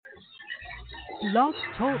Blog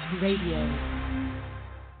Talk Radio.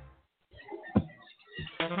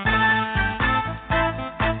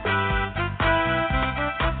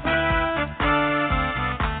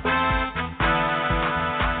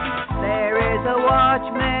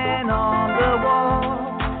 Watchman on the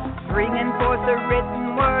wall, bringing forth the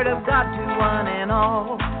written word of God to one and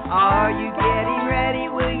all. Are you getting ready?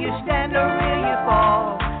 Will you stand or will you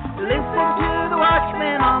fall? Listen to the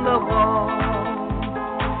watchman on the wall.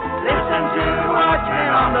 Listen to the watchman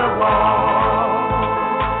on the wall.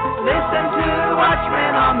 Listen to the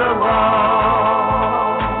watchman on the wall.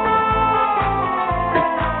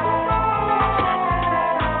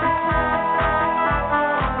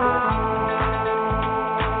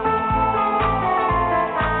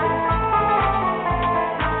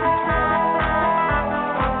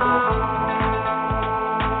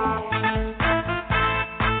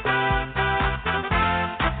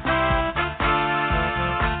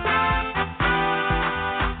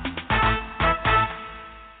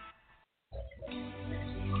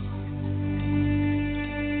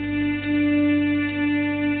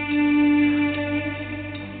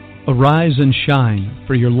 Arise and shine,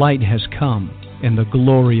 for your light has come, and the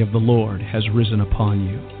glory of the Lord has risen upon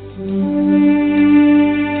you.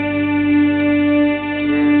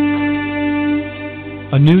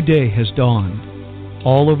 A new day has dawned.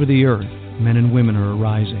 All over the earth, men and women are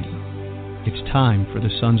arising. It's time for the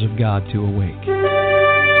sons of God to awake.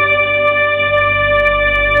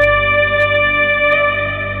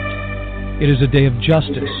 It is a day of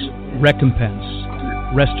justice, recompense,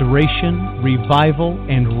 restoration, revival,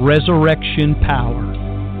 and resurrection power.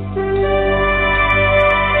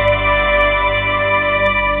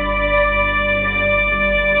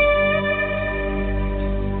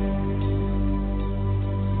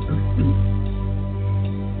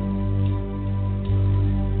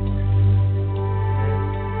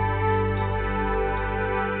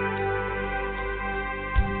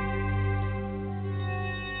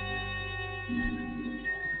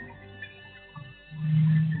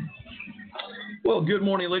 Well, good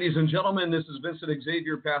morning, ladies and gentlemen. This is Vincent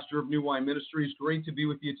Xavier, pastor of New Wine Ministries. Great to be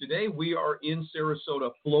with you today. We are in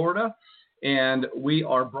Sarasota, Florida, and we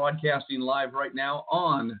are broadcasting live right now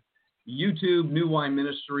on YouTube, New Wine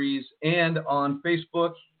Ministries, and on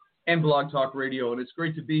Facebook and Blog Talk Radio. And it's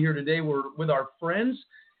great to be here today. We're with our friends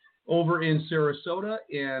over in Sarasota,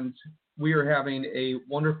 and we are having a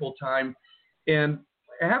wonderful time and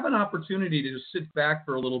have an opportunity to sit back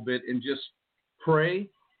for a little bit and just pray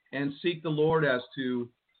and seek the Lord as to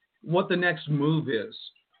what the next move is.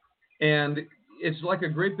 And it's like a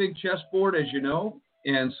great big chessboard, as you know,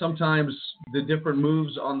 and sometimes the different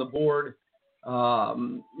moves on the board,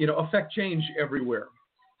 affect change everywhere.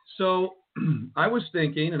 So I was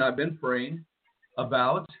thinking, and I've been praying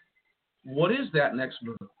about what is that next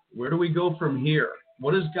move? Where do we go from here?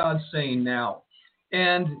 What is God saying now?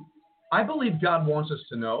 And I believe God wants us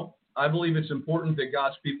to know. I believe it's important that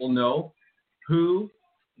God's people know who,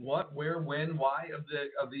 what, where, when, why of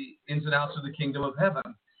the ins and outs of the kingdom of heaven.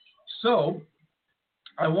 So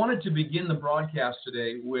I wanted to begin the broadcast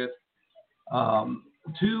today with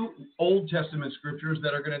two Old Testament scriptures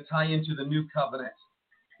that are going to tie into the new covenant.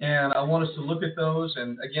 And I want us to look at those.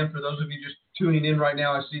 And again, for those of you just tuning in right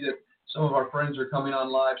now, I see that some of our friends are coming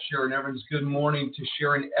on live. Sharon Evans, good morning to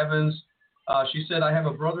Sharon Evans. She said, I have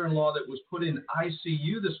a brother-in-law that was put in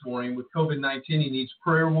ICU this morning with COVID-19. He needs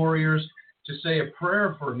prayer warriors to say a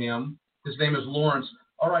prayer for him. His name is Lawrence.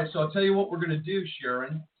 All right, so I'll tell you what we're going to do,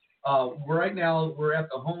 Sharon. Right now, we're at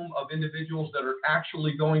the home of individuals that are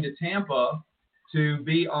actually going to Tampa to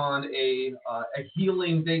be on a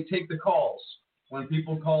healing. They take the calls. When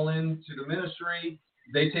people call in to the ministry,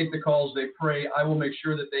 they take the calls, they pray. I will make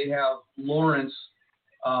sure that they have Lawrence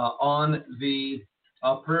on the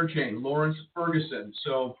prayer chain, Lawrence Ferguson.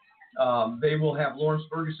 So they will have Lawrence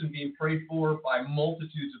Ferguson being prayed for by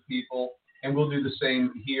multitudes of people, and we'll do the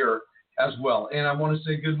same here as well. And I want to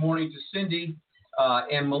say good morning to Cindy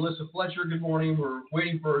and Melissa Fletcher. Good morning. We're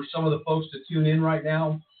waiting for some of the folks to tune in right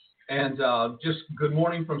now. And just good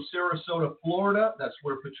morning from Sarasota, Florida. That's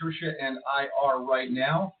where Patricia and I are right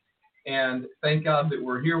now. And thank God that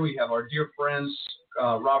we're here. We have our dear friends,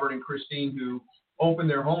 Robert and Christine, who opened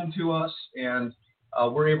their home to us. And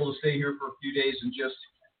we're able to stay here for a few days and just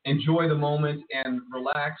enjoy the moment and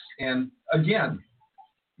relax. And again,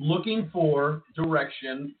 looking for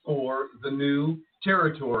direction for the new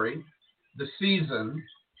territory, the season.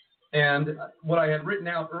 And what I had written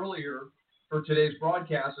out earlier for today's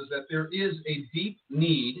broadcast is that there is a deep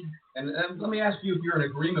need, and let me ask you if you're in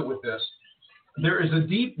agreement with this. There is a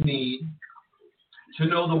deep need to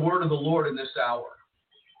know the word of the Lord in this hour.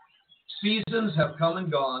 Seasons have come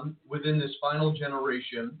and gone within this final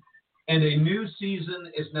generation, and a new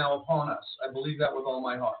season is now upon us. I believe that with all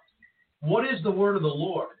my heart. What is the word of the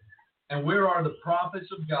Lord? And where are the prophets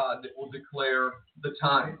of God that will declare the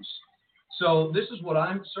times? So this is what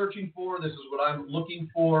I'm searching for. This is what I'm looking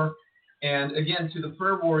for. And again, to the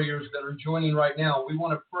prayer warriors that are joining right now, we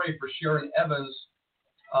want to pray for Sharon Evans'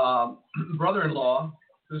 brother-in-law,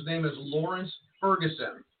 whose name is Lawrence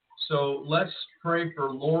Ferguson. So let's pray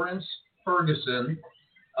for Lawrence Ferguson.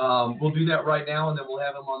 We'll do that right now, and then we'll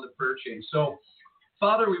have him on the prayer chain. So,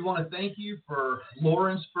 Father, we want to thank you for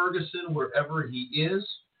Lawrence Ferguson, wherever he is,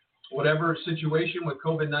 whatever situation with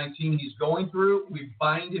COVID-19 he's going through. We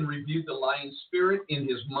bind and rebuke the lying spirit in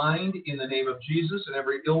his mind in the name of Jesus and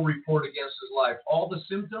every ill report against his life. All the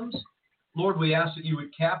symptoms, Lord, we ask that you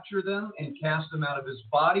would capture them and cast them out of his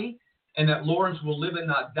body, and that Lawrence will live and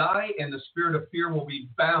not die, and the spirit of fear will be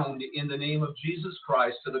bound in the name of Jesus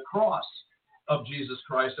Christ to the cross of Jesus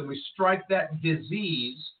Christ. And we strike that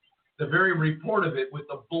disease, the very report of it, with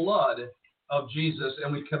the blood of Jesus.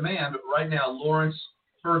 And we command right now Lawrence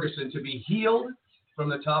Ferguson to be healed from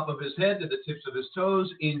the top of his head to the tips of his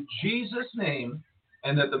toes in Jesus' name,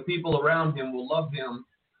 and that the people around him will love him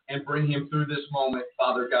and bring him through this moment,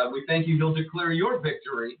 Father God. We thank you he'll declare your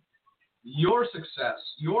victory, your success,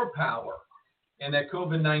 your power, and that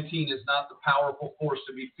COVID-19 is not the powerful force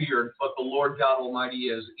to be feared, but the Lord God Almighty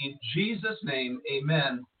is. In Jesus' name,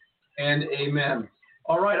 amen and amen.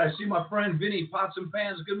 All right, I see my friend Vinny, Pots and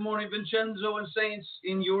Pans. Good morning, Vincenzo and Saints,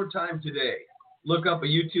 in your time today. Look up a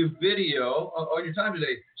YouTube video on your time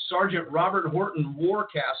today. Sergeant Robert Horton War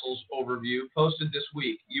Castles overview posted this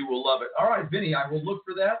week. You will love it. All right, Vinny, I will look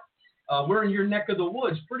for that. We're in your neck of the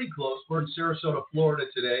woods, pretty close. We're in Sarasota, Florida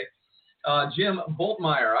today. Jim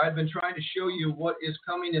Boltmeyer, I've been trying to show you what is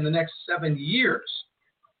coming in the next 7 years.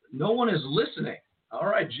 No one is listening. All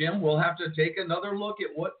right, Jim, we'll have to take another look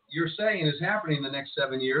at what you're saying is happening in the next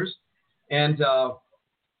 7 years. And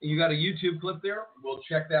you got a YouTube clip there. We'll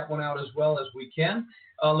check that one out as well as we can.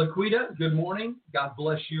 Laquita, good morning. God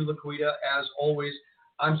bless you, Laquita, as always.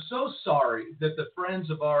 I'm so sorry that the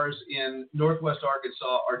friends of ours in Northwest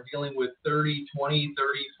Arkansas are dealing with 30, 20,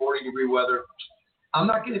 30, 40-degree weather. I'm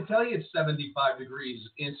not going to tell you it's 75 degrees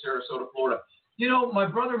in Sarasota, Florida. You know, my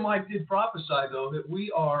brother Mike did prophesy, though, that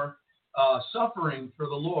we are suffering for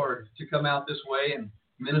the Lord to come out this way and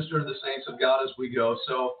minister to the saints of God as we go.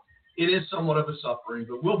 So it is somewhat of a suffering,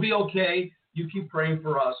 but we'll be okay. You keep praying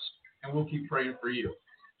for us, and we'll keep praying for you.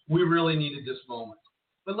 We really needed this moment.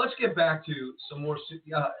 But let's get back to some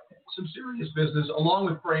serious business, along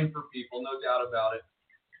with praying for people, no doubt about it.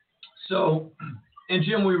 So, and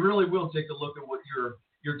Jim, we really will take a look at what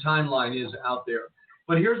your timeline is out there.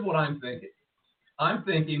 But here's what I'm thinking. I'm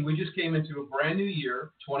thinking we just came into a brand new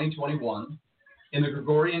year, 2021, in the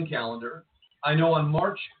Gregorian calendar. I know on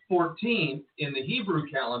March 14th in the Hebrew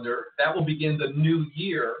calendar, that will begin the new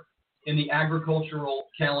year in the agricultural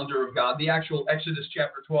calendar of God. The actual Exodus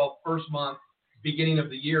chapter 12, first month, beginning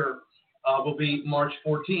of the year, will be March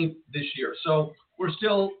 14th this year. So we're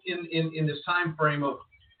still in this time frame of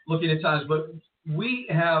looking at times, but we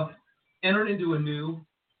have entered into a new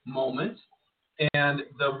moment, and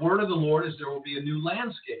the word of the Lord is there will be a new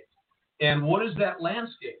landscape. And what is that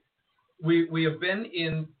landscape? We have been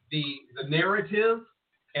in the narrative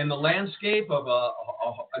and the landscape of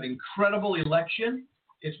an incredible election.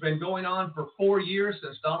 It's been going on for 4 years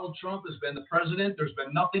since Donald Trump has been the president. There's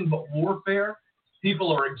been nothing but warfare.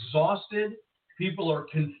 People are exhausted. People are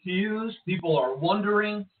confused. People are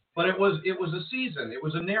wondering. But it was a season. It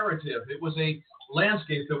was a narrative. It was a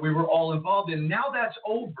landscape that we were all involved in. Now that's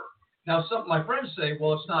over. Now, my friends say,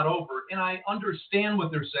 well, it's not over. And I understand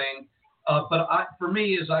what they're saying. But for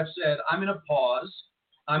me, as I've said, I'm in a pause.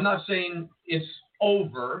 I'm not saying it's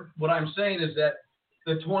over. What I'm saying is that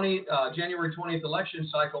the January 20th election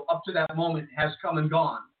cycle up to that moment has come and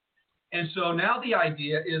gone. And so now the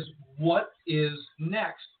idea is, what is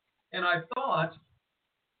next? And I thought,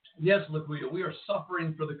 yes, Laquita, we are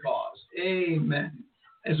suffering for the cause. Amen.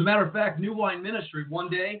 As a matter of fact, New Wine Ministry, one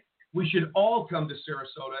day we should all come to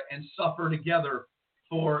Sarasota and suffer together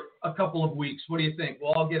for a couple of weeks. What do you think?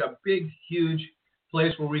 We'll all get a big, huge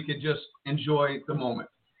place where we could just enjoy the moment.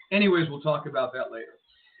 Anyways, we'll talk about that later.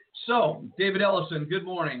 So, David Ellison, good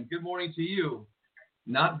morning. Good morning to you.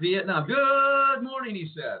 Not Vietnam. Good morning, he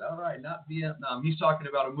said. All right, not Vietnam. He's talking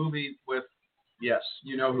about a movie with, yes,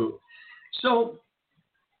 you know who. So,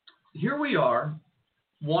 here we are,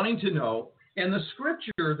 wanting to know, and the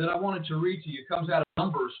scripture that I wanted to read to you comes out of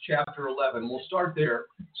Numbers chapter 11. We'll start there.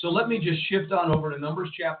 So let me just shift on over to Numbers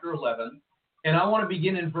chapter 11, and I want to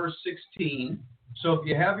begin in verse 16 So if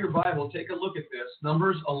you have your Bible, take a look at this.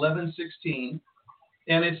 Numbers 11:16.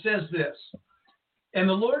 And it says this. And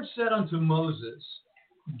the Lord said unto Moses,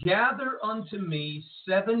 gather unto me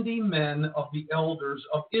 70 men of the elders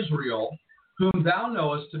of Israel, whom thou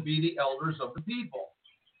knowest to be the elders of the people,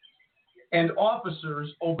 and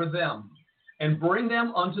officers over them, and bring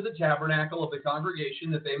them unto the tabernacle of the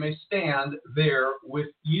congregation, that they may stand there with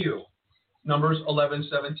you. Numbers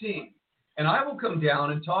 11:17. And I will come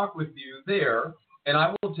down and talk with you there, and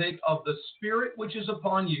I will take of the spirit which is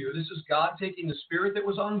upon you. This is God taking the spirit that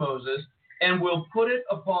was on Moses, and will put it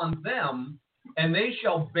upon them, and they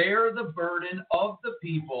shall bear the burden of the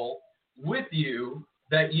people with you,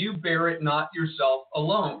 that you bear it not yourself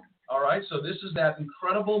alone. All right, so this is that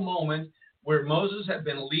incredible moment where Moses had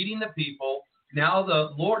been leading the people. Now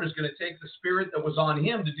the Lord is going to take the spirit that was on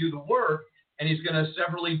him to do the work, and he's going to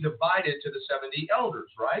severally divide it to the 70 elders,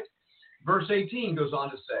 right? Verse 18 goes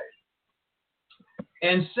on to say,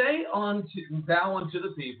 and say thou unto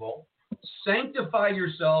the people, sanctify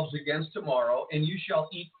yourselves against tomorrow, and you shall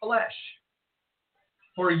eat flesh.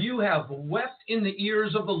 For you have wept in the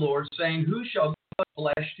ears of the Lord, saying, who shall give us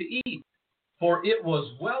flesh to eat? For it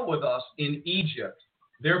was well with us in Egypt.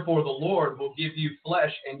 Therefore the Lord will give you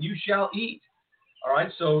flesh, and you shall eat. All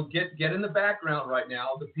right, so get in the background right now.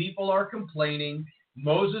 The people are complaining.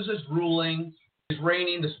 Moses is ruling. He's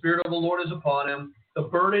reigning. The Spirit of the Lord is upon him. The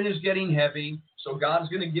burden is getting heavy. So God's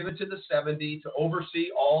going to give it to the 70 to oversee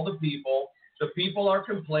all the people. The people are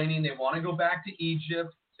complaining. They want to go back to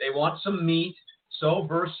Egypt. They want some meat. So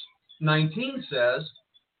verse 19 says,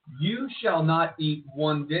 you shall not eat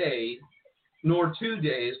 1 day, nor 2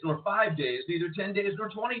 days, nor 5 days, neither 10 days nor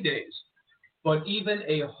 20 days, but even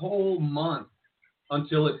a whole month,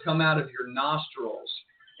 until it come out of your nostrils,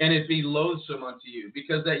 and it be loathsome unto you,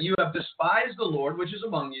 because that you have despised the Lord which is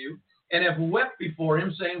among you, and have wept before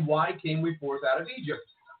him, saying, why came we forth out of Egypt?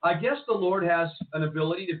 I guess the Lord has an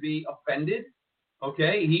ability to be offended.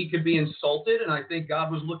 Okay, he could be insulted, and I think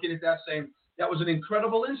God was looking at that saying, that was an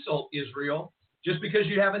incredible insult, Israel. Just because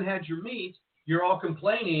you haven't had your meat, you're all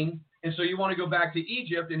complaining, and so you want to go back to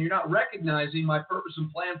Egypt, and you're not recognizing my purpose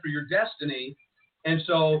and plan for your destiny. And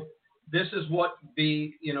so this is what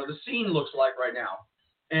the scene looks like right now.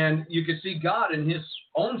 And you can see God in his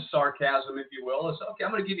own sarcasm, if you will. It's, okay,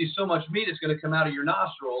 I'm going to give you so much meat, it's going to come out of your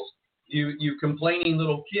nostrils. You complaining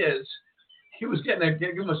little kids. He was give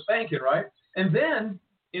him a spanking, right? And then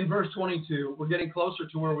in verse 22, we're getting closer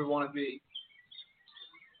to where we want to be.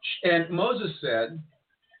 And Moses said,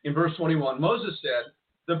 in verse 21, Moses said,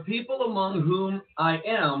 the people among whom I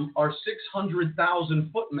am are 600,000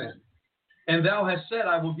 footmen. And thou hast said,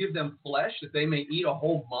 I will give them flesh, that they may eat a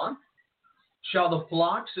whole month. Shall the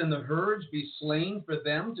flocks and the herds be slain for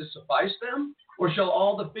them to suffice them? Or shall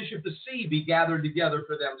all the fish of the sea be gathered together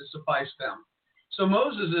for them to suffice them? So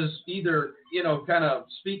Moses is either, kind of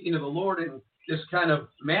speaking to the Lord in this kind of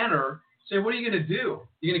manner, say, what are you going to do?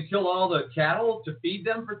 You're going to kill all the cattle to feed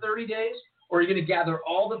them for 30 days? Or are you going to gather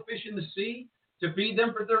all the fish in the sea to feed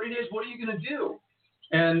them for 30 days? What are you going to do?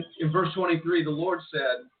 And in verse 23, the Lord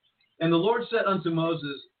said, and the Lord said unto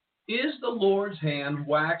Moses, is the Lord's hand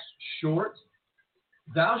waxed short?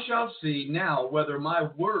 Thou shalt see now whether my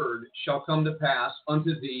word shall come to pass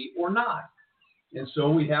unto thee or not. And so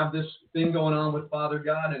we have this thing going on with Father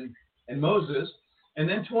God and Moses. And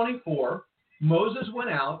then 24, Moses went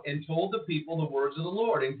out and told the people the words of the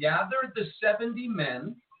Lord, and gathered the 70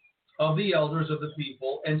 men of the elders of the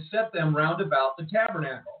people, and set them round about the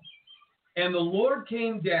tabernacle. And the Lord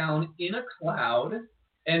came down in a cloud,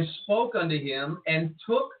 and spoke unto him, and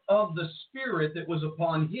took of the spirit that was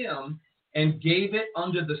upon him, and gave it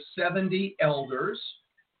unto the 70 elders.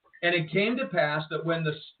 And it came to pass that when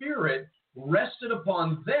the Spirit rested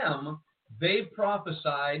upon them, they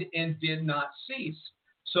prophesied and did not cease.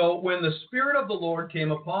 So when the Spirit of the Lord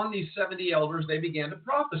came upon these 70 elders, they began to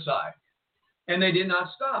prophesy, and they did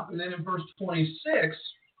not stop. And then in verse 26,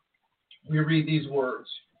 we read these words.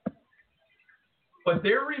 But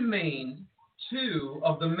there remained 2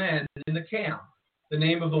 of the men in the camp. The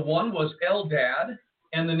name of the one was Eldad,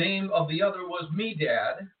 and the name of the other was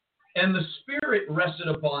Medad. And the Spirit rested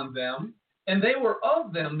upon them, and they were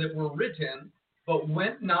of them that were written, but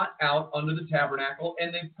went not out under the tabernacle,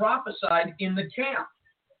 and they prophesied in the camp.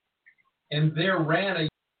 And there ran a young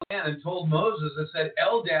man and told Moses and said,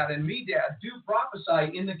 Eldad and Medad do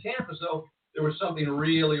prophesy in the camp. And so there was something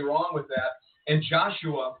really wrong with that. And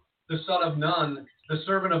Joshua, the son of Nun, the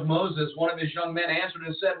servant of Moses, one of his young men, answered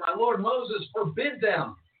and said, my Lord Moses, forbid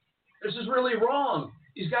them. This is really wrong.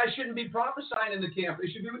 These guys shouldn't be prophesying in the camp. They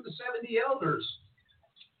should be with the 70 elders.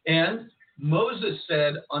 And Moses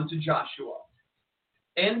said unto Joshua,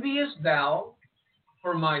 enviest thou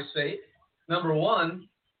for my sake. Number one,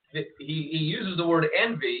 he uses the word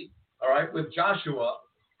envy, all right, with Joshua,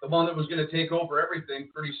 the one that was going to take over everything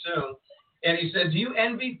pretty soon. And he said, do you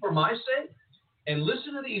envy for my sake? And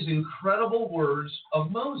listen to these incredible words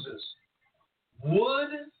of Moses. Would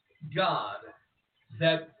God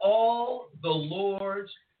that all the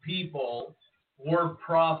Lord's people were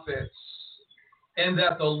prophets, and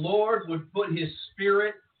that the Lord would put his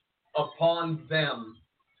spirit upon them.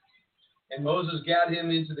 And Moses got him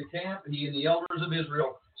into the camp, he and the elders of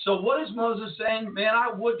Israel. So what is Moses saying? Man,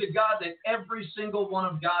 I would to God that every single one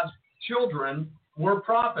of God's children were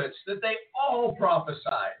prophets, that they all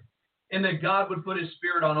prophesied, and that God would put his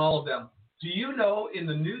spirit on all of them. Do you know in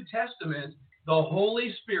the New Testament, the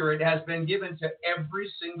Holy Spirit has been given to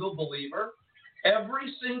every single believer?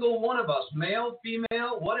 Every single one of us, male,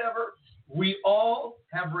 female, whatever, we all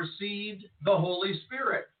have received the Holy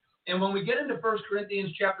Spirit. And when we get into 1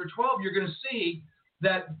 Corinthians chapter 12, you're going to see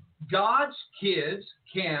that God's kids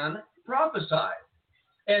can prophesy,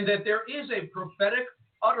 and that there is a prophetic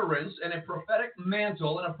utterance and a prophetic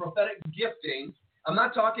mantle and a prophetic gifting. I'm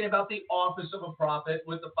not talking about the office of a prophet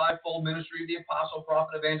with the fivefold ministry of the apostle,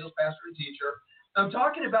 prophet, evangelist, pastor, and teacher. I'm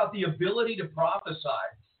talking about the ability to prophesy,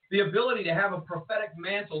 the ability to have a prophetic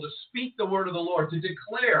mantle, to speak the word of the Lord, to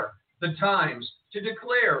declare the times, to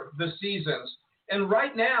declare the seasons. And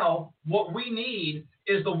right now, what we need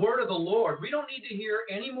is the word of the Lord. We don't need to hear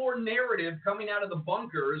any more narrative coming out of the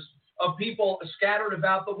bunkers of people scattered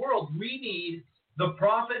about the world. We need the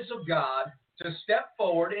prophets of God to step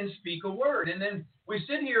forward and speak a word. And then we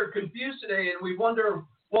sit here confused today and we wonder,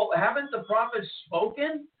 well, haven't the prophets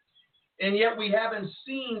spoken? And yet we haven't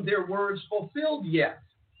seen their words fulfilled yet.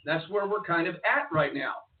 That's where we're kind of at right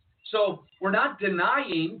now. So we're not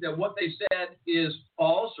denying that what they said is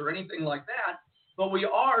false or anything like that, but we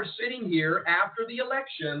are sitting here after the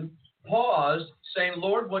election, paused, saying,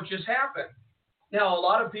 Lord, what just happened? Now, a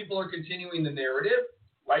lot of people are continuing the narrative,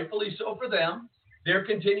 rightfully so for them. They're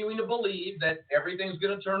continuing to believe that everything's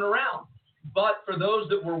going to turn around. But for those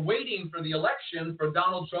that were waiting for the election for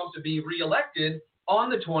Donald Trump to be reelected on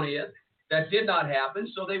the 20th, that did not happen,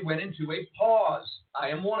 so they went into a pause. I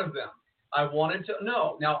am one of them. I wanted to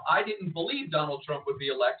know. Now, I didn't believe Donald Trump would be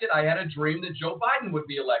elected. I had a dream that Joe Biden would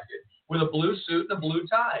be elected with a blue suit and a blue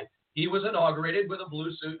tie. He was inaugurated with a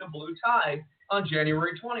blue suit and a blue tie on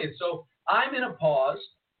January 20th. So I'm in a pause,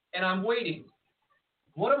 and I'm waiting.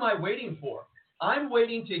 What am I waiting for? I'm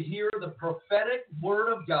waiting to hear the prophetic word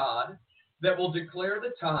of God that will declare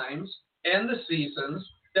the times and the seasons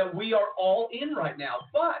that we are all in right now.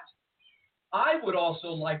 But I would also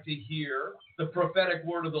like to hear the prophetic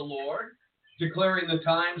word of the Lord declaring the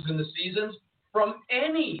times and the seasons from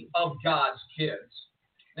any of God's kids.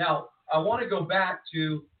 Now, I want to go back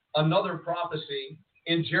to another prophecy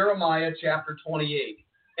in Jeremiah chapter 28.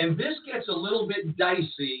 And this gets a little bit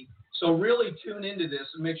dicey, so really tune into this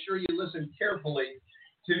and make sure you listen carefully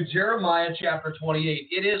to Jeremiah chapter 28.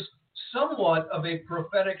 It is somewhat of a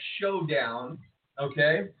prophetic showdown,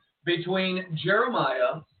 okay, between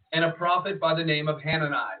Jeremiah and a prophet by the name of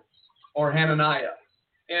Hananiah.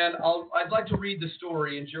 And I'd like to read the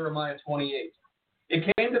story in Jeremiah 28.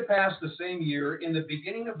 It came to pass the same year, in the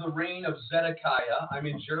beginning of the reign of Zedekiah, I'm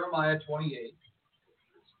in Jeremiah 28,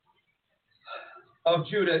 of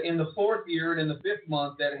Judah, in the 4th year and in the 5th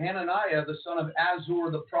month, that Hananiah, the son of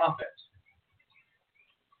Azur the prophet,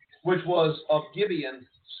 which was of Gibeon,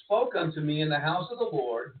 spoke unto me in the house of the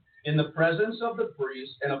Lord, in the presence of the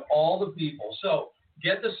priests and of all the people. So,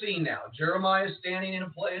 get the scene now. Jeremiah is standing in a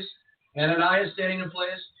place. Hananiah is standing in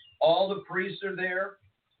place. All the priests are there,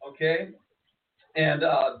 okay? And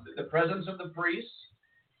the presence of the priests,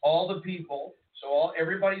 all the people. So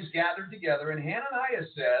everybody's gathered together. And Hananiah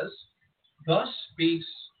says, thus speaks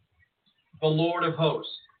the Lord of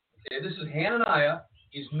hosts. Okay, this is Hananiah.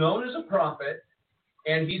 He's known as a prophet.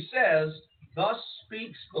 And he says, thus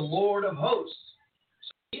speaks the Lord of hosts.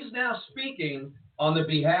 So he's now speaking on the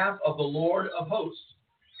behalf of the Lord of hosts,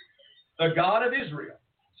 the God of Israel,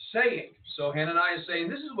 saying, so Hananiah is saying,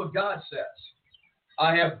 this is what God says.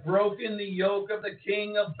 I have broken the yoke of the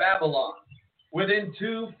king of Babylon. Within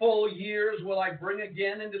 2 full years will I bring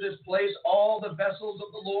again into this place all the vessels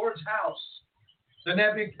of the Lord's house.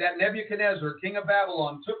 That Nebuchadnezzar, king of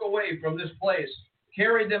Babylon, took away from this place,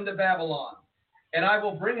 carried them to Babylon. And I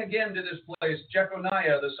will bring again to this place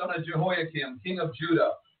Jeconiah, the son of Jehoiakim, king of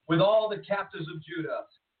Judah, with all the captives of Judah,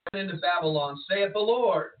 into Babylon, saith the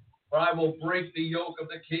Lord, for I will break the yoke of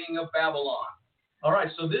the king of Babylon. All right,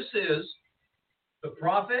 so this is the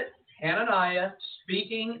prophet Hananiah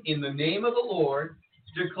speaking in the name of the Lord,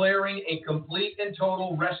 declaring a complete and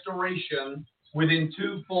total restoration within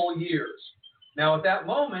 2 full years. Now, at that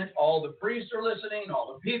moment, all the priests are listening,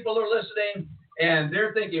 all the people are listening, and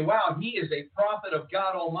they're thinking, wow, he is a prophet of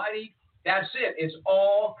God Almighty. That's it. It's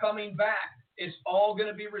all coming back. It's all going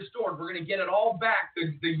to be restored. We're going to get it all back.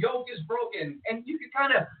 The yoke is broken. And you can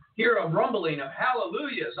kind of hear a rumbling of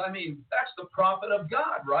hallelujahs. I mean, that's the prophet of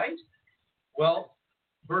God, right? Well,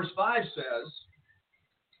 verse 5 says,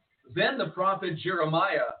 then the prophet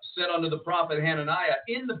Jeremiah said unto the prophet Hananiah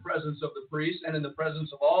in the presence of the priests and in the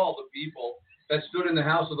presence of all the people that stood in the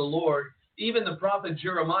house of the Lord, even the prophet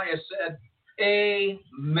Jeremiah said,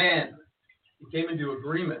 Amen. He came into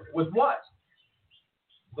agreement with what?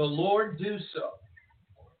 The Lord do so.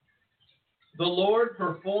 The Lord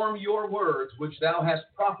perform your words which thou hast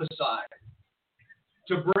prophesied,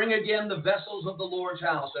 to bring again the vessels of the Lord's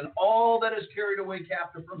house and all that is carried away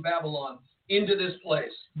captive from Babylon into this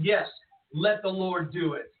place. Yes, let the Lord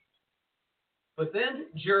do it. But then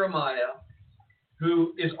Jeremiah,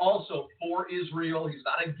 who is also for Israel, he's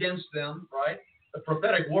not against them, right? The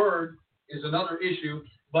prophetic word is another issue,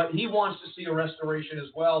 but he wants to see a restoration as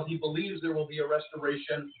well. He believes there will be a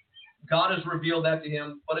restoration. God has revealed that to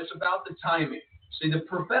him, but it's about the timing. See, the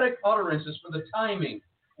prophetic utterance is for the timing.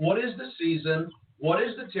 What is the season? What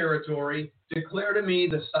is the territory? Declare to me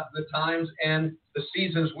the times and the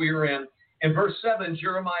seasons we are in. In verse 7,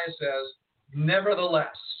 Jeremiah says, nevertheless,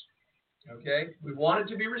 okay, we want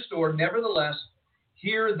it to be restored. Nevertheless,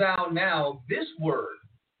 hear thou now this word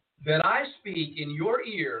that I speak in your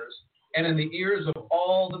ears and in the ears of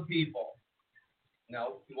all the people. Now,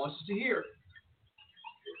 he wants us to hear.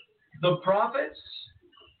 The prophets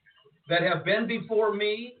that have been before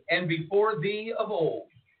me and before thee of old.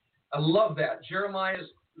 I love that. Jeremiah,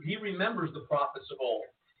 he remembers the prophets of old.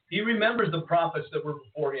 He remembers the prophets that were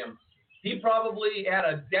before him. He probably had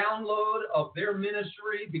a download of their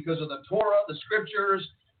ministry because of the Torah, the scriptures,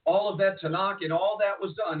 all of that Tanakh, and all that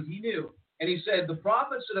was done. He knew. And he said, the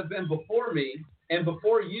prophets that have been before me and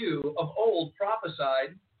before you of old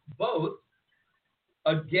prophesied both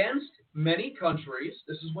against many countries.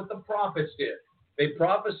 This is what the prophets did. They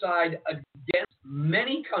prophesied against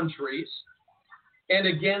many countries and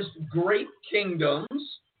against great kingdoms.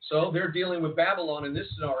 So they're dealing with Babylon in this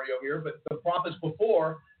scenario here, but the prophets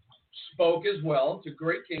before spoke as well to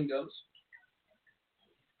great kingdoms,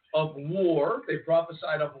 of war. They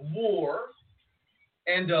prophesied of war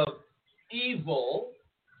and of evil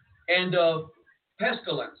and of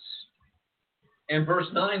pestilence. And verse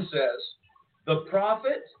 9 says, the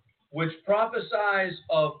prophet which prophesies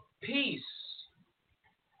of peace,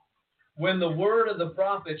 when the word of the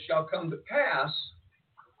prophet shall come to pass,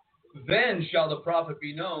 then shall the prophet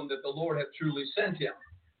be known that the Lord hath truly sent him.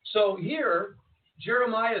 So here,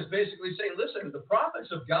 Jeremiah is basically saying, listen, the prophets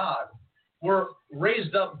of God were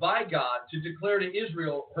raised up by God to declare to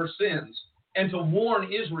Israel her sins and to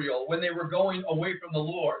warn Israel when they were going away from the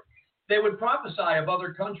Lord. They would prophesy of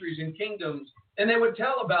other countries and kingdoms, and they would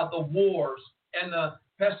tell about the wars and the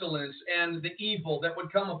pestilence and the evil that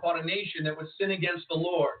would come upon a nation that would sin against the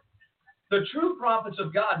Lord. The true prophets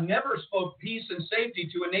of God never spoke peace and safety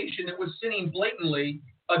to a nation that was sinning blatantly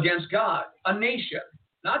against God. A nation,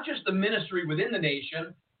 not just the ministry within the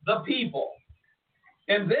nation, the people.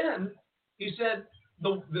 And then he said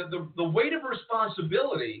the weight of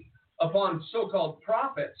responsibility upon so-called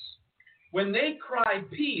prophets, when they cry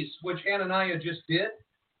peace, which Hananiah just did,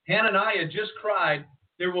 Hananiah just cried,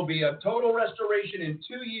 there will be a total restoration in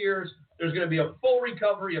 2 years. There's going to be a full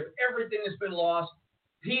recovery of everything that's been lost.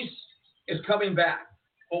 Peace is coming back.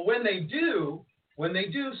 But when they do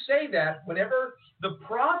say that, whenever the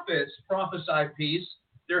prophets prophesy peace,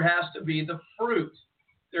 there has to be the fruit.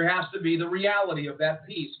 There has to be the reality of that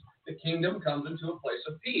peace. The kingdom comes into a place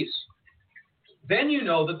of peace. Then you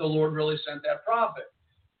know that the Lord really sent that prophet.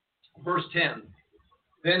 Verse 10,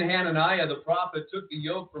 then Hananiah the prophet took the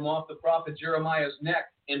yoke from off the prophet Jeremiah's neck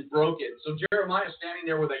and broke it. So Jeremiah standing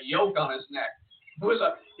there with a yoke on his neck.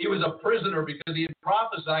 He was a prisoner because he had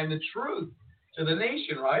prophesied the truth to the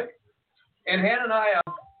nation, right? And Hananiah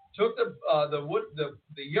took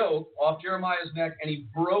the yoke off Jeremiah's neck and he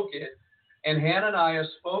broke it. And Hananiah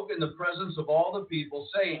spoke in the presence of all the people,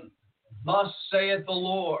 saying, thus saith the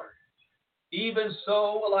Lord, even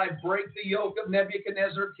so will I break the yoke of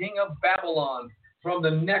Nebuchadnezzar, king of Babylon, from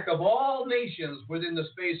the neck of all nations within the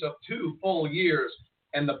space of 2 full years.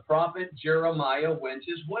 And the prophet Jeremiah went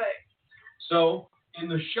his way. So in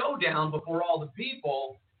the showdown before all the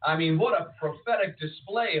people, I mean, what a prophetic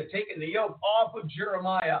display of taking the yoke off of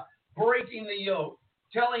Jeremiah, breaking the yoke,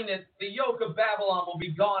 telling it the yoke of Babylon will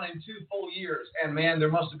be gone in 2 full years. And man,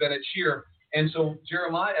 there must have been a cheer. And so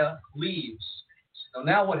Jeremiah leaves. So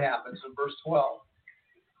now what happens in verse 12?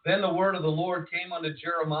 Then the word of the Lord came unto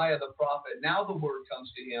Jeremiah the prophet. Now the word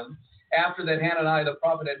comes to him, after that Hananiah the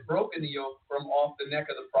prophet had broken the yoke from off the neck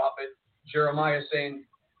of the prophet Jeremiah, saying,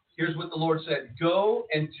 here's what the Lord said, go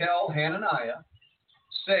and tell Hananiah,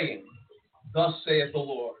 saying, thus saith the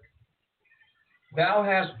Lord, thou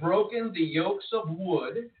hast broken the yokes of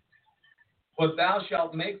wood, but thou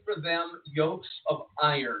shalt make for them yokes of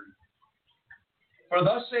iron. For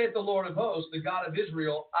thus saith the Lord of hosts, the God of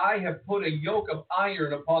Israel, I have put a yoke of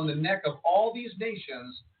iron upon the neck of all these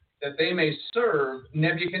nations, that they may serve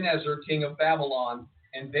Nebuchadnezzar, king of Babylon,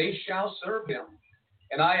 and they shall serve him.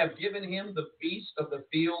 And I have given him the beasts of the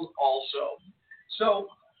field also. So,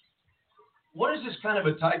 what is this kind of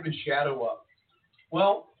a type and shadow of?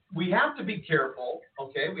 Well, we have to be careful,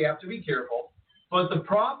 okay? We have to be careful. But the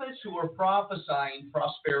prophets who are prophesying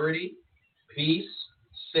prosperity, peace,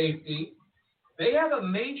 safety, they have a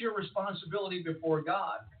major responsibility before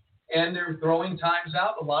God. And they're throwing times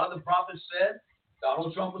out. A lot of the prophets said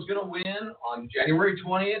Donald Trump was going to win on January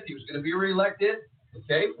 20th. He was going to be reelected.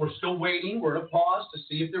 Okay, we're still waiting. We're in a pause to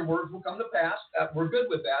see if their words will come to pass. We're good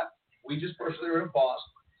with that. We just personally are in a pause.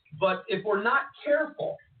 But if we're not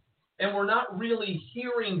careful and we're not really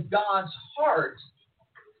hearing God's heart,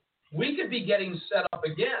 we could be getting set up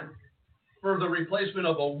again for the replacement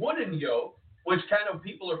of a wooden yoke, which kind of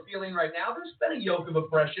people are feeling right now. There's been a yoke of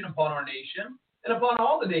oppression upon our nation and upon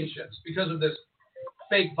all the nations because of this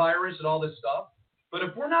fake virus and all this stuff. But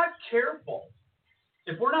if we're not careful,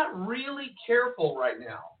 if we're not really careful right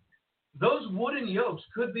now, those wooden yokes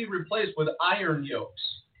could be replaced with iron yokes,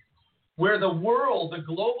 where the world, the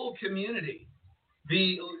global community,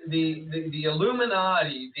 the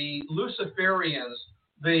Illuminati, the Luciferians,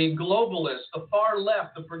 the globalists, the far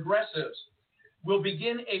left, the progressives, will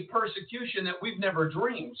begin a persecution that we've never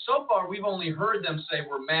dreamed. So far, we've only heard them say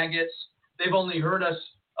we're maggots. They've only heard us.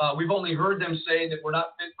 We've only heard them say that we're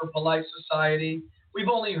not fit for polite society. We've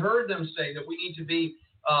only heard them say that we need to be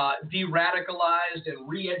de-radicalized and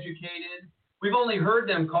re-educated. We've only heard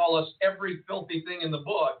them call us every filthy thing in the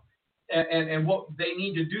book and what they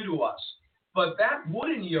need to do to us. But that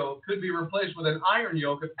wooden yoke could be replaced with an iron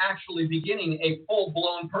yoke of actually beginning a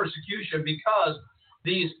full-blown persecution, because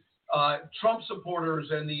these Trump supporters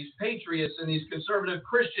and these patriots and these conservative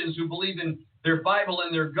Christians who believe in their Bible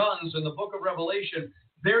and their guns and the book of Revelation,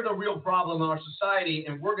 they're the real problem in our society,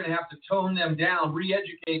 and we're going to have to tone them down,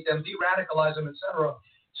 re-educate them, de-radicalize them, etc.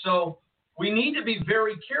 So we need to be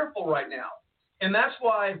very careful right now. And that's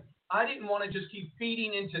why I didn't want to just keep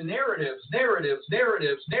feeding into narratives.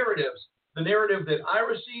 The narrative that I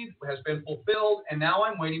received has been fulfilled, and now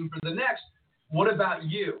I'm waiting for the next. What about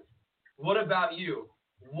you? What about you?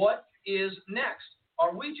 What is next?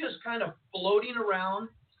 Are we just kind of floating around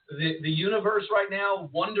the universe right now,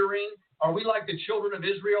 wondering? Are we like the children of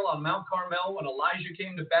Israel on Mount Carmel when Elijah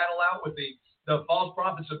came to battle out with the false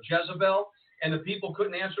prophets of Jezebel, and the people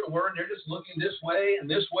couldn't answer a word? They're just looking this way, and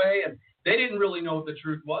they didn't really know what the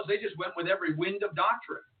truth was. They just went with every wind of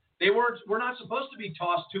doctrine. We're not supposed to be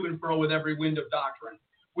tossed to and fro with every wind of doctrine.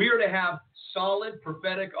 We are to have solid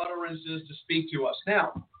prophetic utterances to speak to us.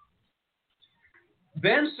 Now,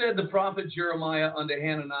 then said the prophet Jeremiah unto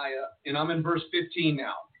Hananiah, and I'm in verse 15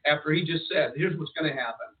 now, after he just said, here's what's going to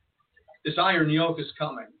happen. This iron yoke is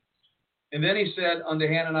coming. And then he said unto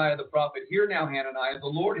Hananiah the prophet, hear now, Hananiah, the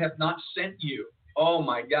Lord hath not sent you. Oh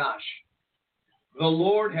my gosh. The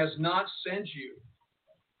Lord has not sent you.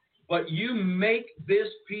 But you make this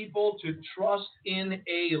people to trust in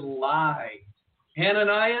a lie.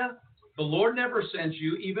 Hananiah, the Lord never sent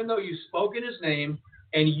you, even though you spoke in his name,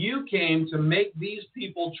 and you came to make these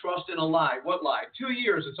people trust in a lie. What lie? 2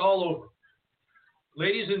 years, it's all over.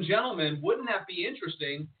 Ladies and gentlemen, wouldn't that be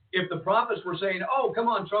interesting if the prophets were saying, oh, come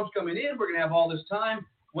on, Trump's coming in, we're going to have all this time,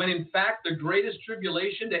 when in fact the greatest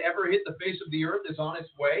tribulation to ever hit the face of the earth is on its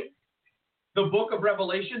way? The book of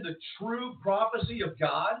Revelation, the true prophecy of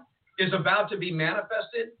God, is about to be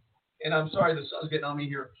manifested. And I'm sorry, the sun's getting on me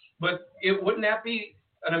here, but wouldn't that be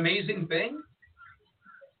an amazing thing?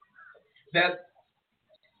 That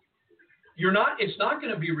it's not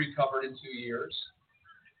going to be recovered in 2 years.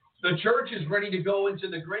 The church is ready to go into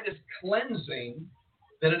the greatest cleansing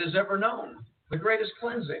that it has ever known. The greatest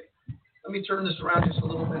cleansing. Let me turn this around just a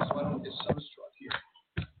little bit so I don't get sunstruck here.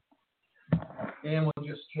 And we'll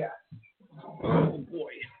just chat. Oh,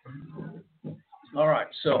 boy. All right,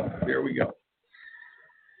 so there we go.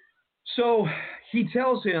 So he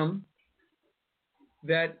tells him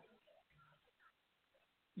that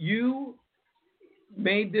you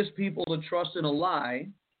made this people to trust in a lie.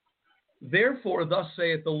 Therefore, thus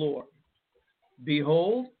saith the Lord,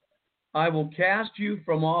 behold, I will cast you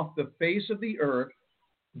from off the face of the earth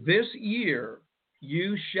this year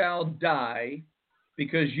you shall die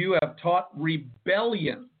because you have taught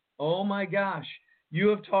rebellion. Oh my gosh, you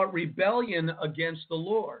have taught rebellion against the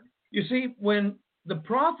Lord. You see, when the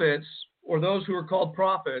prophets, or those who are called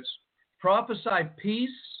prophets, prophesy peace,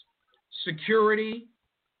 security,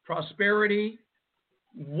 prosperity,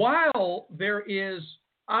 while there is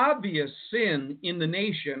obvious sin in the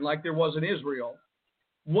nation, like there was in Israel,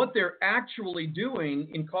 what they're actually doing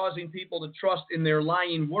in causing people to trust in their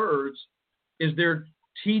lying words is they're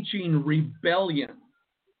teaching rebellion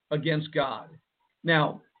against God.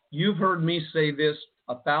 Now, you've heard me say this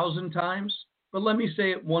 1,000 times, but let me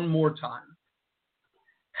say it one more time.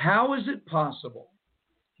 How is it possible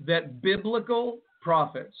that biblical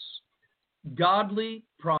prophets, godly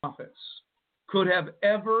prophets, could have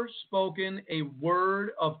ever spoken a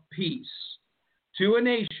word of peace to a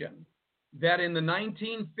nation that in the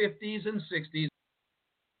 1950s and 60s?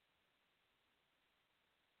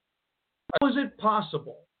 How is it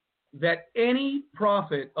possible that any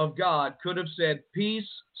prophet of God could have said peace,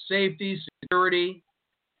 safety, security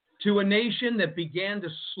to a nation that began to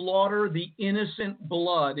slaughter the innocent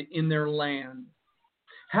blood in their land?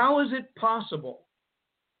 How is it possible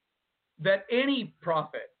that any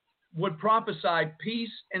prophet would prophesy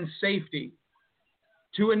peace and safety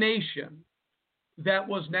to a nation that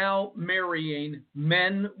was now marrying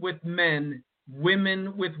men with men,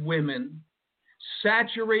 women with women,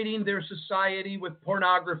 saturating their society with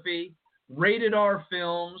pornography, rated R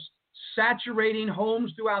films, saturating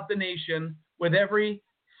homes throughout the nation with every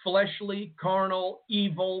fleshly, carnal,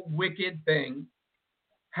 evil, wicked thing?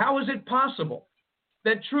 How is it possible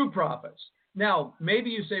that true prophets? Now, maybe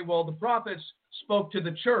you say, well, the prophets spoke to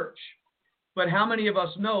the church, but how many of us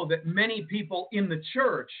know that many people in the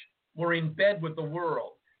church were in bed with the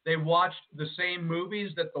world? They watched the same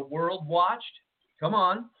movies that the world watched. Come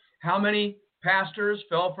on. How many pastors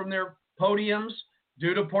fell from their podiums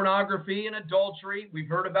due to pornography and adultery? We've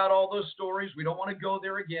heard about all those stories. We don't want to go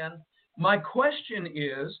there again. My question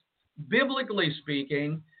is, biblically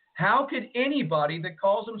speaking, how could anybody that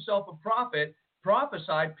calls himself a prophet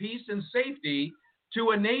prophesy peace and safety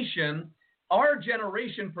to a nation, our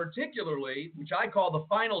generation particularly, which I call the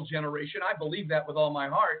final generation? I believe that with all my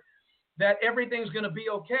heart, that everything's going to be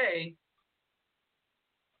okay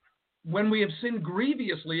when we have sinned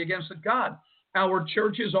grievously against God. Our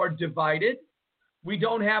churches are divided. We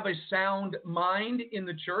don't have a sound mind in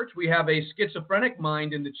the church. We have a schizophrenic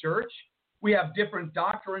mind in the church. We have different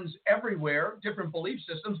doctrines everywhere, different belief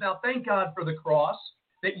systems. Now, thank God for the cross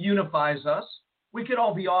that unifies us. We could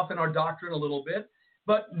all be off in our doctrine a little bit,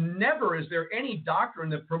 but never is there any doctrine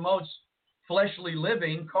that promotes fleshly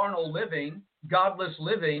living, carnal living, godless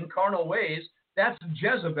living, carnal ways. That's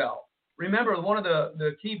Jezebel. Remember, one of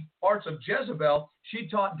the key parts of Jezebel, she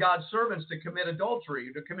taught God's servants to commit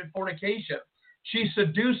adultery, to commit fornication. She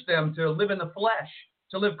seduced them to live in the flesh,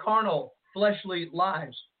 to live carnal, fleshly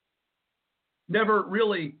lives. Never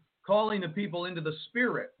really calling the people into the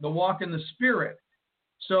Spirit, the walk in the Spirit.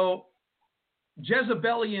 So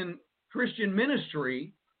Jezebelian Christian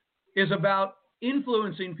ministry is about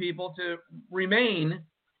influencing people to remain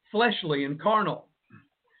fleshly and carnal,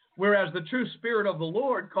 whereas the true Spirit of the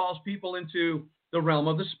Lord calls people into the realm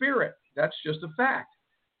of the Spirit. That's just a fact.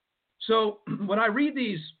 So when I read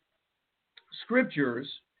these scriptures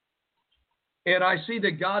and I see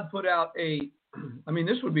that God put out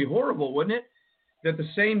this would be horrible, wouldn't it? That the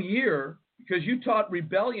same year, because you taught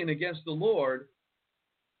rebellion against the Lord,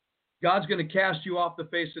 God's going to cast you off the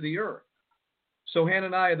face of the earth. So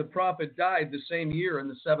Hananiah the prophet died the same year in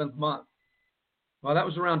the 7th month. Well, that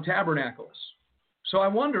was around Tabernacles. So I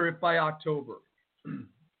wonder if by October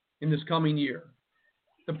in this coming year,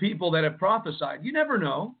 the people that have prophesied, you never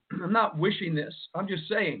know. I'm not wishing this. I'm just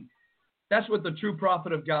saying that's what the true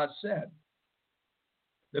prophet of God said.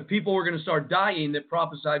 The people were going to start dying that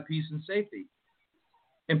prophesied peace and safety.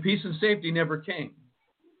 And peace and safety never came.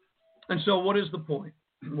 And so what is the point?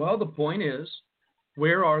 Well, the point is,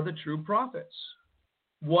 where are the true prophets?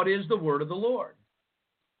 What is the word of the Lord?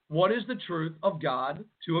 What is the truth of God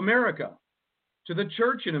to America, to the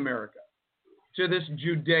church in America, to this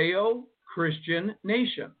Judeo-Christian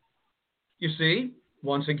nation? You see,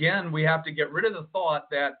 once again, we have to get rid of the thought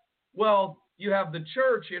that, well, you have the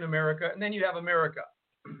church in America and then you have America.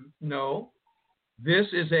 No, this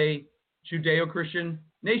is a Judeo-Christian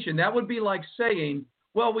nation. That would be like saying,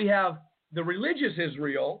 well, we have the religious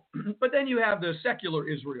Israel, but then you have the secular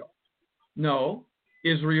Israel. No,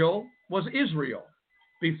 Israel was Israel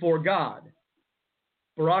before God.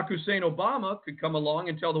 Barack Hussein Obama could come along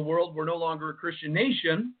and tell the world we're no longer a Christian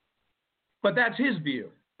nation, but that's his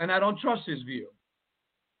view, and I don't trust his view.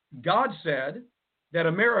 God said that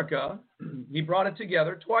America, he brought it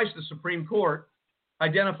together. Twice the Supreme Court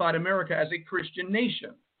identified America as a Christian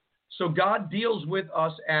nation. So God deals with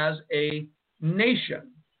us as a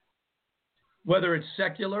nation, whether it's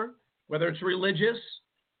secular, whether it's religious,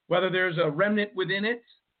 whether there's a remnant within it.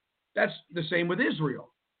 That's the same with Israel.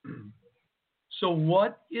 So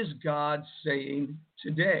what is God saying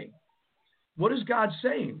today? What is God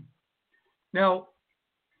saying? Now,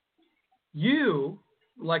 you,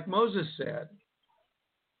 like Moses said,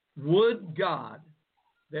 would God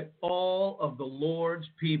that all of the Lord's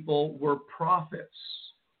people were prophets.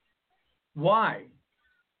 Why?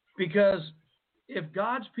 Because if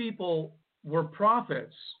God's people were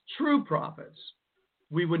prophets, true prophets,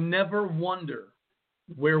 we would never wonder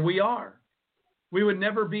where we are. We would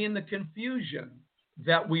never be in the confusion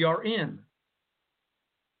that we are in.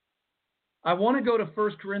 I want to go to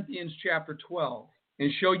 1 Corinthians chapter 12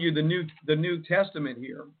 and show you the New Testament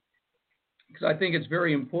here, because I think it's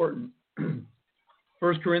very important. 1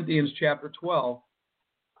 Corinthians chapter 12.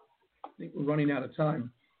 I think we're running out of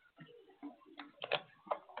time.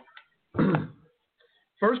 1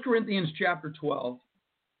 Corinthians chapter 12.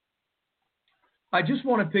 I just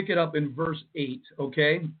want to pick it up in verse 8,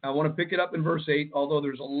 okay? I want to pick it up in verse 8, although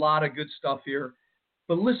there's a lot of good stuff here.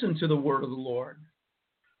 But listen to the word of the Lord.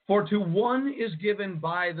 For to one is given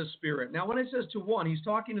by the Spirit. Now, when it says to one, he's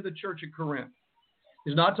talking to the church at Corinth.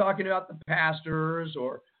 He's not talking about the pastors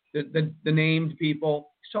or the named people.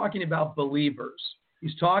 He's talking about believers.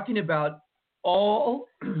 He's talking about all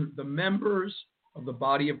the members of the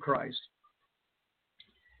body of Christ.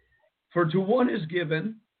 For to one is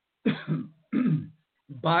given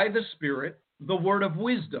by the Spirit the word of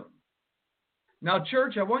wisdom. Now,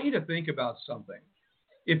 church, I want you to think about something.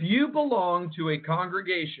 If you belong to a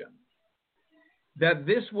congregation that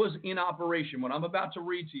this was in operation, what I'm about to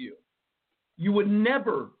read to you, you would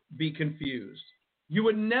never be confused. You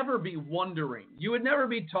would never be wondering. You would never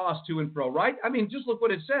be tossed to and fro, right? I mean, just look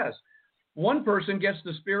what it says. One person gets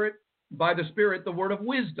the Spirit, by the Spirit, the word of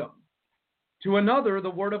wisdom. To another, the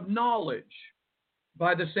word of knowledge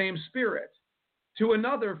by the same Spirit. To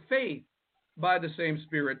another, faith by the same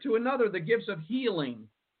Spirit. To another, the gifts of healing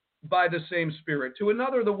by the same Spirit. To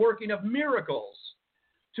another, the working of miracles.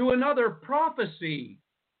 To another, prophecy.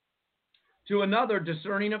 To another,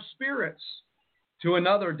 discerning of spirits. To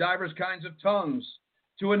another, divers kinds of tongues.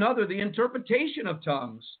 To another, the interpretation of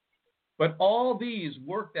tongues. But all these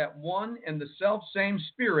work that one and the self-same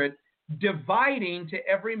Spirit, dividing to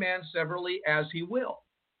every man severally as he will.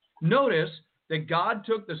 Notice that God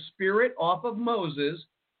took the Spirit off of Moses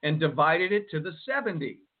and divided it to the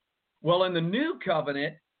 70. Well, in the new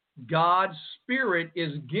covenant, God's Spirit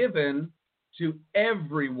is given to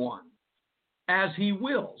everyone as he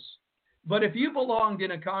wills. But if you belonged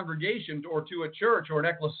in a congregation or to a church or an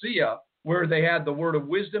ecclesia where they had the word of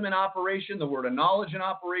wisdom in operation, the word of knowledge in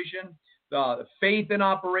operation, the faith in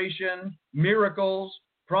operation, miracles,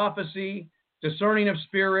 prophecy, discerning of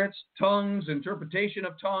spirits, tongues, interpretation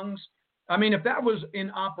of tongues. I mean, if that was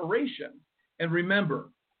in operation, and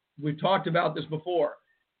remember, we've talked about this before,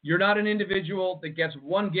 you're not an individual that gets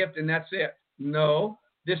one gift and that's it. No,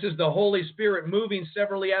 this is the Holy Spirit moving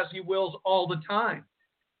severally as he wills all the time.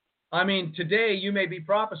 I mean, today you may be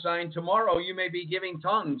prophesying, tomorrow you may be giving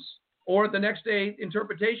tongues, or the next day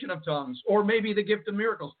interpretation of tongues, or maybe the gift of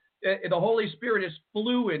miracles. The Holy Spirit is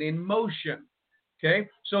fluid in motion. Okay,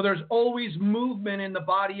 so there's always movement in the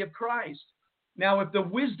body of Christ. Now, if the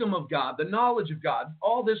wisdom of God, the knowledge of God,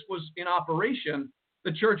 all this was in operation,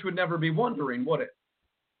 the church would never be wondering, would it?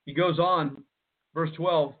 He goes on, verse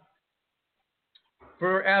 12.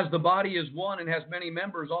 For as the body is one and has many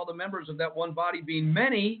members, all the members of that one body being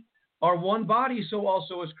many are one body, so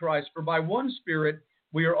also is Christ. For by one Spirit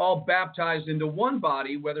we are all baptized into one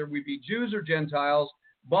body, whether we be Jews or Gentiles,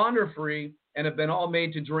 bond or free, and have been all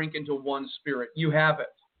made to drink into one Spirit. You have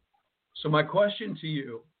it. So my question to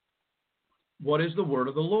you, what is the word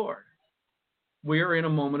of the Lord? We are in a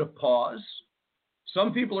moment of pause.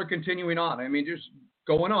 Some people are continuing on. I mean, just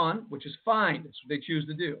going on, which is fine. That's what they choose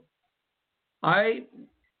to do. I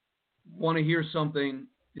want to hear something,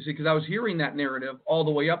 you see, because I was hearing that narrative all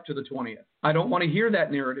the way up to the 20th. I don't want to hear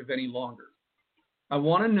that narrative any longer. I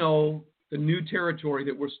want to know the new territory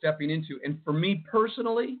that we're stepping into. And for me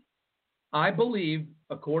personally, I believe,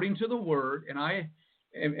 according to the word, and I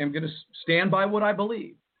am going to stand by what I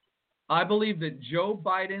believe. I believe that Joe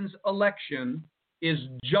Biden's election is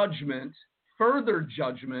judgment, further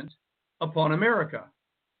judgment upon America.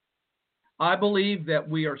 I believe that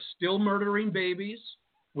we are still murdering babies.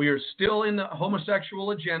 We are still in the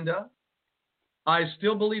homosexual agenda. I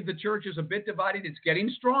still believe the church is a bit divided. It's getting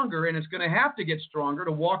stronger, and it's going to have to get stronger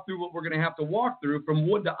to walk through what we're going to have to walk through, from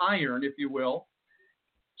wood to iron, if you will.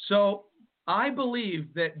 So I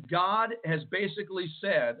believe that God has basically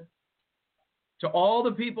said to all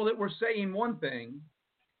the people that were saying one thing,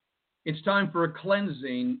 it's time for a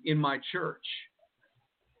cleansing in my church.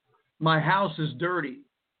 My house is dirty.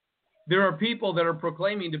 There are people that are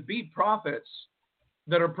proclaiming to be prophets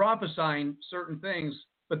that are prophesying certain things,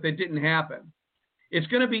 but they didn't happen. It's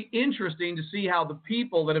going to be interesting to see how the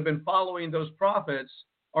people that have been following those prophets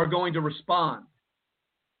are going to respond.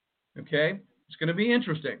 Okay? It's going to be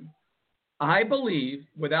interesting. I believe,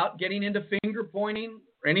 without getting into finger pointing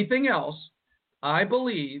or anything else, I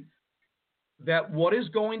believe that what is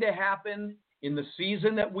going to happen in the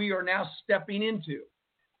season that we are now stepping into,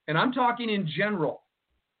 and I'm talking in general,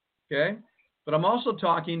 okay? But I'm also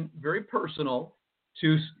talking very personal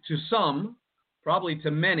to some, probably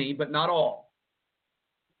to many, but not all.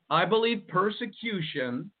 I believe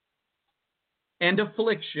persecution and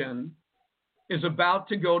affliction is about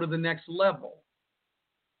to go to the next level.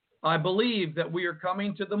 I believe that we are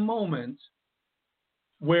coming to the moment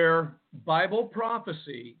where Bible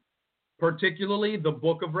prophecy, particularly the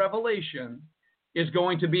book of Revelation, is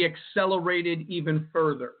going to be accelerated even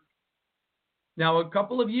further. Now, a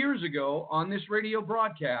couple of years ago on this radio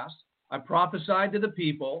broadcast, I prophesied to the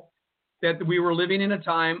people that we were living in a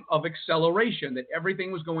time of acceleration, that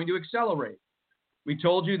everything was going to accelerate. We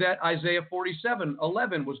told you that Isaiah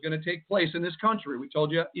 47:11 was going to take place in this country. We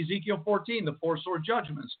told you Ezekiel 14, the 4 sword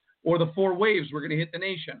judgments, or the 4 waves were going to hit the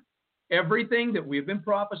nation. Everything that we've been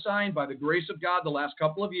prophesying by the grace of God the last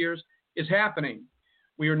couple of years is happening.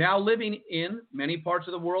 We are now living in many parts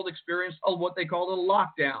of the world experienced what they call a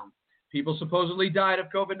lockdown. People supposedly died of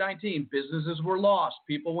COVID-19. Businesses were lost.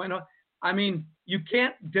 People went on. I mean, you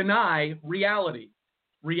can't deny reality.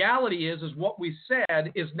 Reality is what we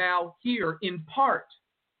said is now here in part.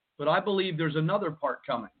 But I believe there's another part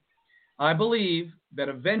coming. I believe that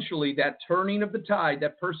eventually that turning of the tide,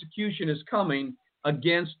 that persecution is coming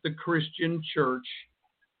against the Christian church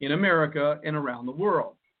in America and around the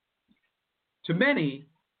world. To many,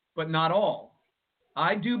 but not all.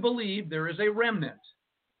 I do believe there is a remnant.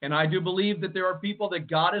 And I do believe that there are people that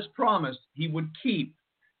God has promised he would keep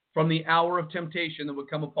from the hour of temptation that would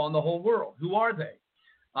come upon the whole world. Who are they?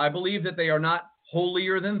 I believe that they are not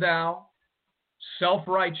holier than thou,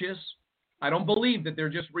 self-righteous. I don't believe that they're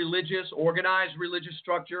just religious, organized religious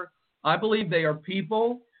structure. I believe they are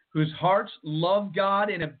people whose hearts love God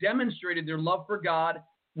and have demonstrated their love for God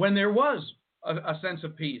when there was a sense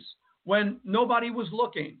of peace, when nobody was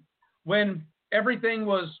looking, when everything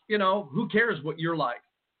was, who cares what you're like.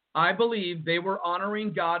 I believe they were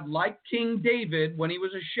honoring God like King David when he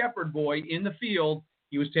was a shepherd boy in the field.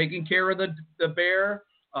 He was taking care of the bear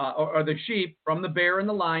or the sheep from the bear and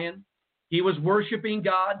the lion. He was worshiping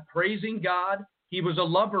God, praising God. He was a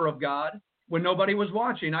lover of God when nobody was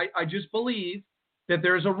watching. I just believe that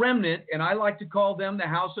there's a remnant, and I like to call them the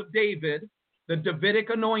house of David, the Davidic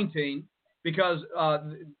anointing, because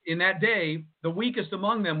in that day, the weakest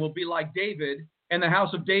among them will be like David, and the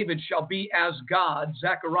house of David shall be as God,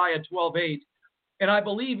 Zechariah 12:8. And I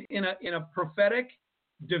believe in a prophetic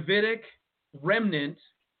Davidic remnant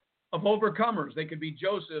of overcomers. They could be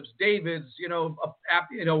Joseph's, David's,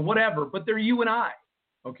 whatever, but they're you and I,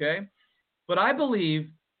 okay? But I believe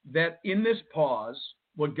that in this pause,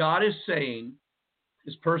 what God is saying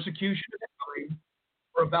is persecution and suffering.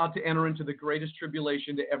 We're about to enter into the greatest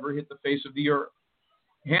tribulation to ever hit the face of the earth.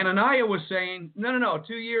 Hananiah was saying, no,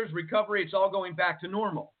 2 years recovery, it's all going back to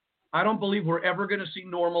normal. I don't believe we're ever going to see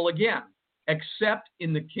normal again, except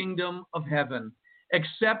in the kingdom of heaven,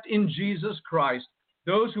 except in Jesus Christ.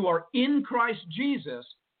 Those who are in Christ Jesus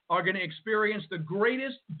are going to experience the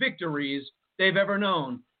greatest victories they've ever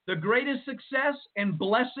known. The greatest success and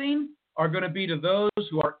blessing are going to be to those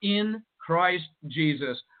who are in Christ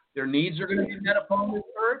Jesus. Their needs are going to be met upon this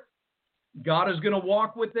earth. God is going to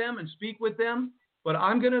walk with them and speak with them. But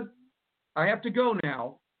I have to go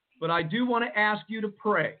now, but I do want to ask you to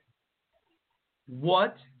pray.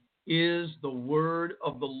 What is the word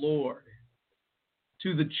of the Lord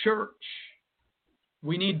to the church?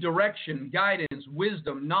 We need direction, guidance,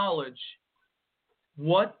 wisdom, knowledge.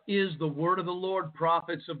 What is the word of the Lord,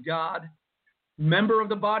 prophets of God? Member of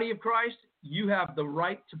the body of Christ, you have the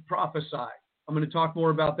right to prophesy. I'm going to talk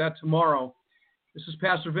more about that tomorrow. This is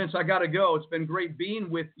Pastor Vince. I got to go. It's been great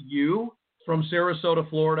being with you from Sarasota,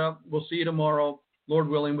 Florida. We'll see you tomorrow, Lord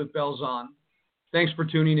willing, with bells on. Thanks for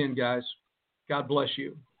tuning in, guys. God bless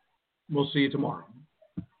you. We'll see you tomorrow.